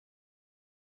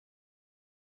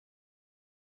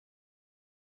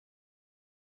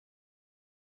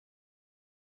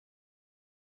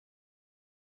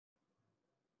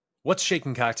What's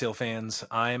shaking, cocktail fans?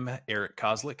 I'm Eric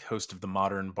Kozlik, host of the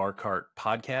Modern Bar Cart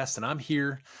podcast, and I'm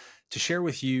here to share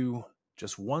with you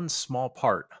just one small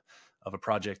part of a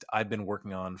project I've been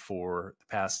working on for the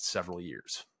past several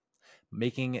years,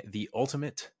 making the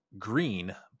ultimate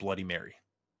green Bloody Mary.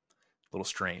 A little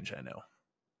strange, I know.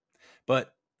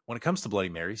 But when it comes to Bloody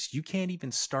Marys, you can't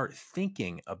even start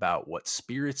thinking about what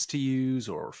spirits to use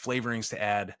or flavorings to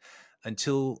add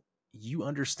until you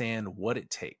understand what it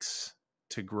takes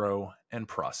to grow and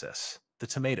process the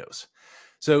tomatoes.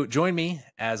 So join me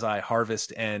as I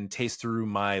harvest and taste through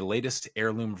my latest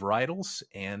heirloom varietals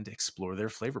and explore their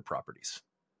flavor properties.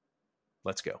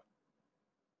 Let's go.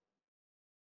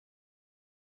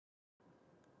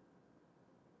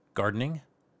 Gardening,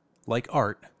 like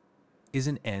art, is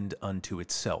an end unto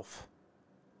itself.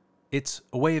 It's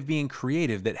a way of being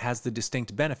creative that has the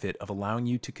distinct benefit of allowing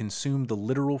you to consume the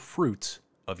literal fruits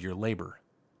of your labor.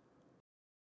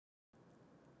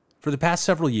 For the past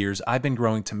several years, I've been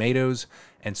growing tomatoes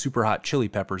and super hot chili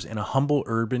peppers in a humble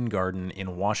urban garden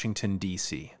in Washington,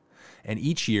 D.C. And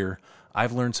each year,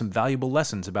 I've learned some valuable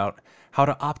lessons about how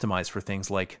to optimize for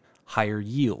things like higher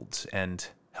yields and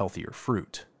healthier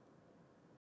fruit.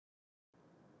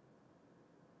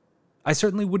 I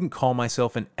certainly wouldn't call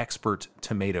myself an expert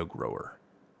tomato grower,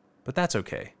 but that's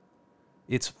okay.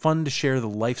 It's fun to share the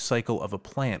life cycle of a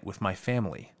plant with my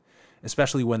family,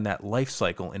 especially when that life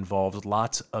cycle involves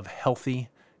lots of healthy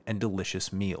and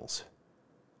delicious meals.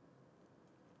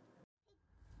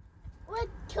 What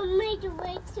tomato?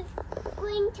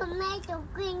 Green tomato,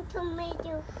 green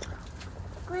tomato,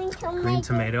 green tomato. Green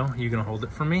tomato, you gonna hold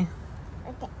it for me?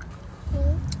 Okay.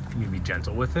 You gonna be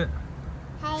gentle with it?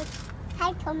 Hi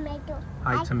tomato.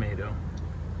 Hi tomato.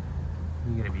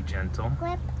 You gonna be gentle?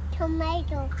 Grape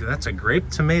tomato. That's a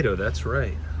grape tomato, that's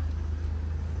right.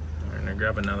 I'm gonna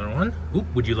grab another one.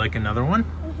 Oop, would you like another one?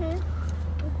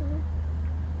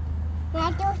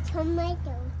 Another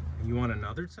tomato. You want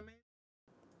another tomato?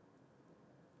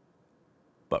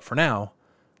 But for now,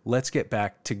 let's get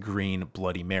back to green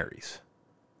Bloody Marys.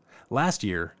 Last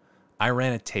year, I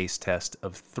ran a taste test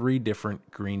of 3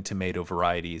 different green tomato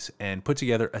varieties and put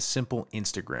together a simple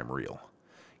Instagram reel.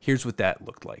 Here's what that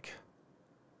looked like.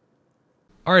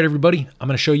 All right, everybody, I'm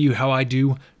going to show you how I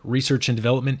do research and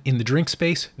development in the drink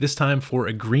space, this time for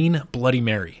a green Bloody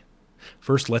Mary.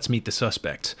 First, let's meet the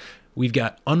suspects. We've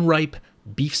got unripe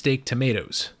beefsteak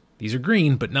tomatoes. These are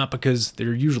green, but not because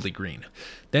they're usually green.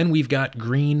 Then we've got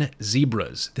green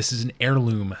zebras. This is an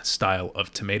heirloom style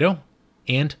of tomato.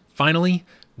 And finally,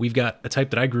 we've got a type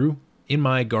that I grew in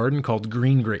my garden called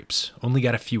green grapes. Only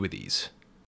got a few of these.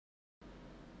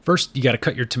 First, you got to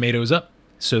cut your tomatoes up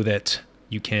so that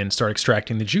you can start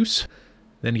extracting the juice.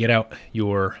 Then get out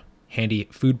your handy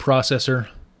food processor.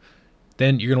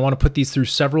 Then you're going to want to put these through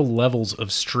several levels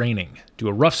of straining. Do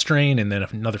a rough strain and then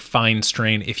another fine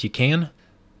strain if you can.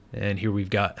 And here we've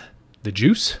got the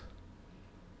juice.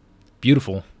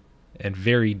 Beautiful and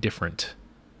very different,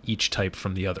 each type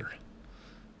from the other.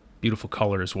 Beautiful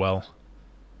color as well.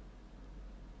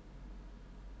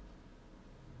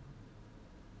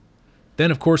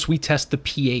 Then, of course, we test the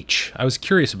pH. I was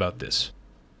curious about this.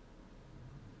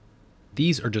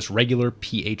 These are just regular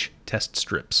pH test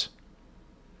strips.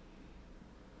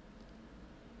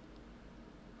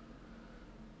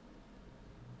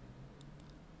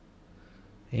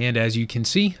 And as you can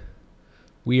see,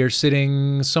 we are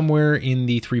sitting somewhere in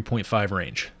the 3.5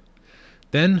 range.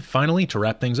 Then, finally, to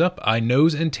wrap things up, I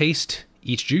nose and taste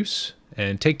each juice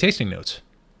and take tasting notes.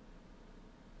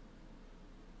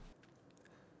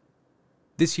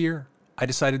 This year, I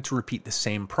decided to repeat the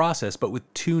same process, but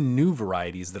with 2 new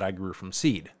varieties that I grew from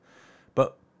seed.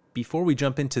 But before we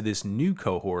jump into this new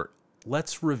cohort,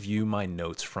 let's review my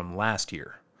notes from last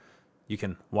year. You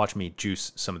can watch me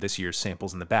juice some of this year's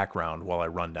samples in the background while I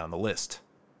run down the list.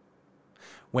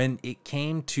 When it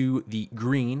came to the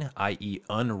green, i.e.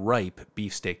 unripe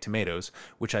beefsteak tomatoes,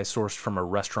 which I sourced from a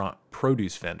restaurant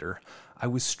produce vendor, I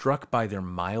was struck by their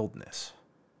mildness.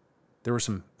 There were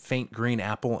some faint green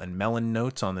apple and melon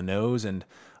notes on the nose, and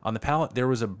on the palate there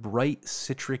was a bright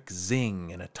citric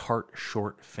zing and a tart,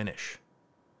 short finish.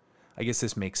 I guess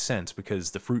this makes sense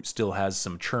because the fruit still has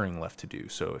some maturing left to do,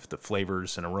 so if the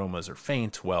flavors and aromas are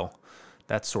faint, well,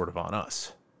 that's sort of on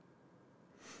us.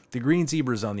 The green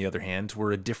zebras, on the other hand,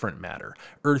 were a different matter,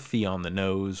 earthy on the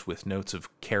nose with notes of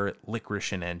carrot,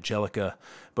 licorice, and angelica,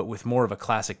 but with more of a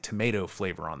classic tomato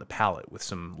flavor on the palate, with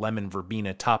some lemon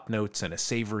verbena top notes and a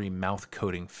savory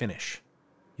mouth-coating finish.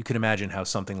 You can imagine how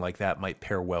something like that might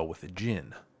pair well with a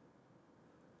gin.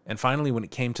 And finally, when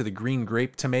it came to the green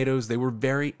grape tomatoes, they were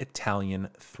very Italian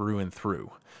through and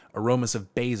through. Aromas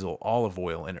of basil, olive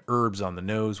oil, and herbs on the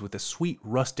nose with a sweet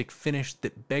rustic finish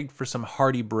that begged for some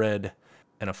hearty bread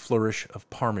and a flourish of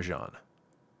Parmesan.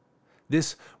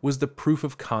 This was the proof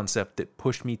of concept that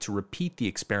pushed me to repeat the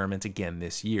experiment again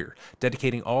this year,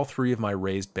 dedicating all 3 of my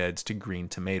raised beds to green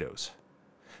tomatoes.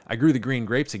 I grew the green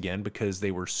grapes again because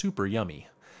they were super yummy,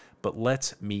 but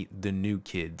let's meet the new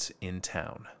kids in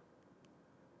town.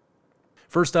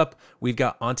 First up, we've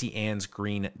got Auntie Anne's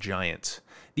Green Giants.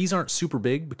 These aren't super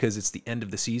big because it's the end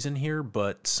of the season here,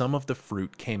 but some of the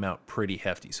fruit came out pretty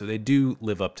hefty, so they do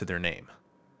live up to their name.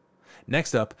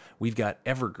 Next up, we've got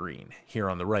Evergreen here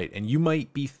on the right, and you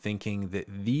might be thinking that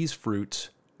these fruits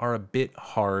are a bit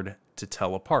hard to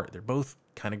tell apart. They're both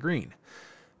kind of green.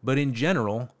 But in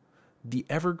general, the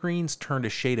Evergreens turned a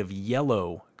shade of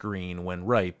yellow-green when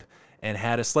ripe and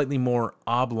had a slightly more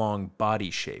oblong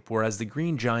body shape, whereas the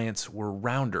Green Giants were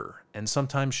rounder and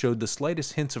sometimes showed the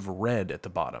slightest hints of red at the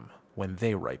bottom when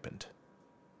they ripened.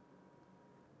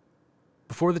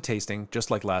 Before the tasting,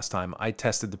 just like last time, I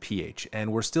tested the pH,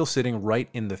 and we're still sitting right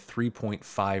in the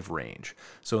 3.5 range.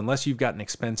 So unless you've got an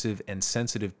expensive and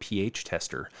sensitive pH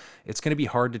tester, it's going to be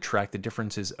hard to track the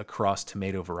differences across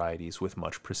tomato varieties with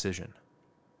much precision.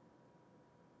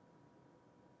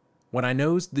 When I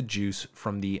nosed the juice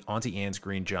from the Auntie Anne's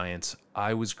Green Giants,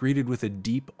 I was greeted with a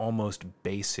deep, almost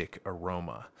basic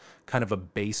aroma, kind of a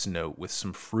base note with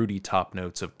some fruity top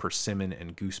notes of persimmon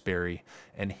and gooseberry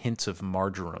and hints of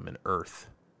marjoram and earth.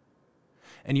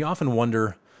 And you often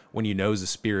wonder, when you nose a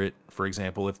spirit, for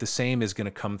example, if the same is going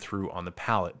to come through on the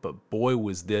palate, but boy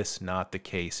was this not the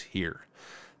case here.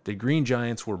 The Green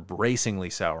Giants were bracingly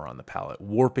sour on the palate,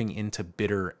 warping into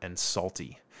bitter and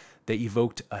salty. They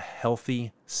evoked a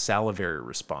healthy salivary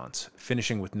response,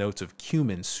 finishing with notes of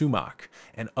cumin, sumac,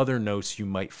 and other notes you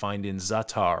might find in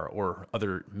za'atar or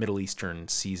other Middle Eastern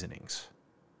seasonings.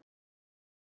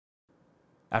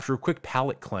 After a quick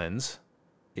palate cleanse,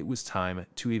 it was time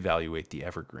to evaluate the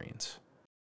evergreens.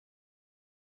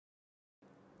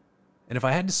 And if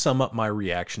I had to sum up my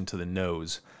reaction to the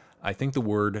nose, I think the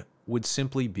word would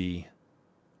simply be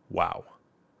wow.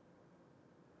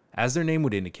 As their name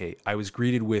would indicate, I was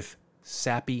greeted with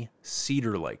sappy,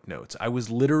 cedar-like notes. I was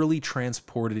literally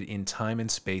transported in time and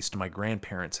space to my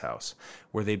grandparents' house,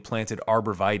 where they'd planted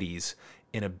arborvitaes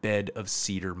in a bed of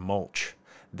cedar mulch.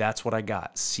 That's what I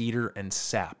got, cedar and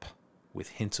sap, with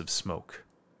hints of smoke.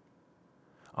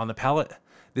 On the palate,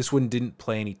 this one didn't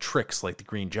play any tricks like the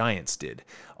Green Giants did.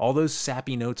 All those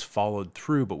sappy notes followed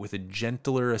through, but with a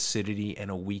gentler acidity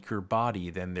and a weaker body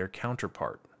than their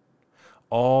counterpart.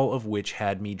 All of which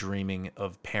had me dreaming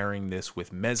of pairing this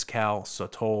with mezcal,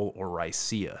 sotol, or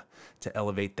raicilla to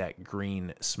elevate that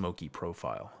green, smoky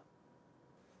profile.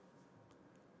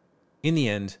 In the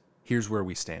end, here's where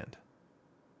we stand.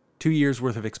 2 years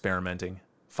worth of experimenting,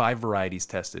 5 varieties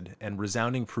tested, and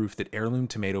resounding proof that heirloom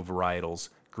tomato varietals,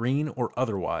 green or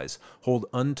otherwise, hold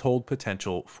untold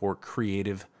potential for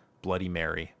creative Bloody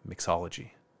Mary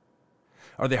mixology.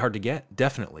 Are they hard to get?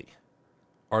 Definitely.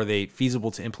 Are they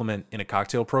feasible to implement in a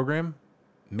cocktail program?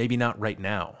 Maybe not right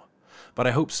now. But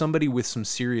I hope somebody with some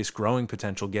serious growing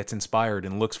potential gets inspired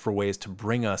and looks for ways to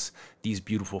bring us these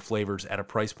beautiful flavors at a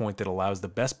price point that allows the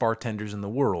best bartenders in the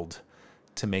world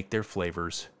to make their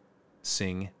flavors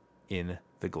sing in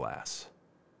the glass.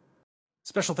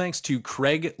 Special thanks to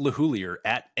Craig LaHoulier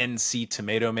at NC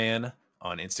Tomato Man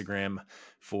on Instagram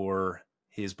for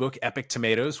his book, Epic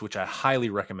Tomatoes, which I highly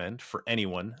recommend for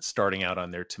anyone starting out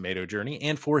on their tomato journey,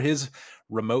 and for his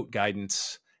remote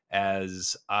guidance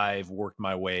as I've worked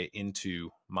my way into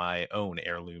my own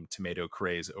heirloom tomato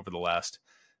craze over the last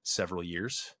several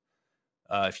years.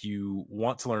 If you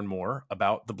want to learn more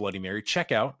about the Bloody Mary,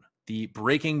 check out the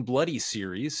Breaking Bloody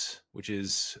series, which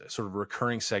is sort of a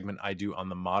recurring segment I do on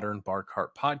the Modern Bar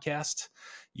Cart podcast.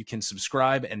 You can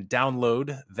subscribe and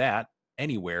download that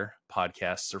anywhere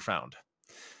podcasts are found.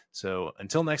 So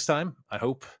until next time, I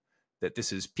hope that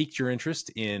this has piqued your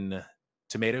interest in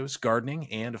tomatoes,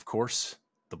 gardening, and of course,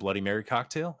 the Bloody Mary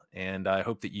cocktail. And I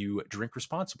hope that you drink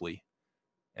responsibly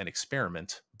and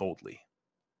experiment boldly.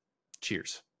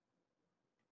 Cheers.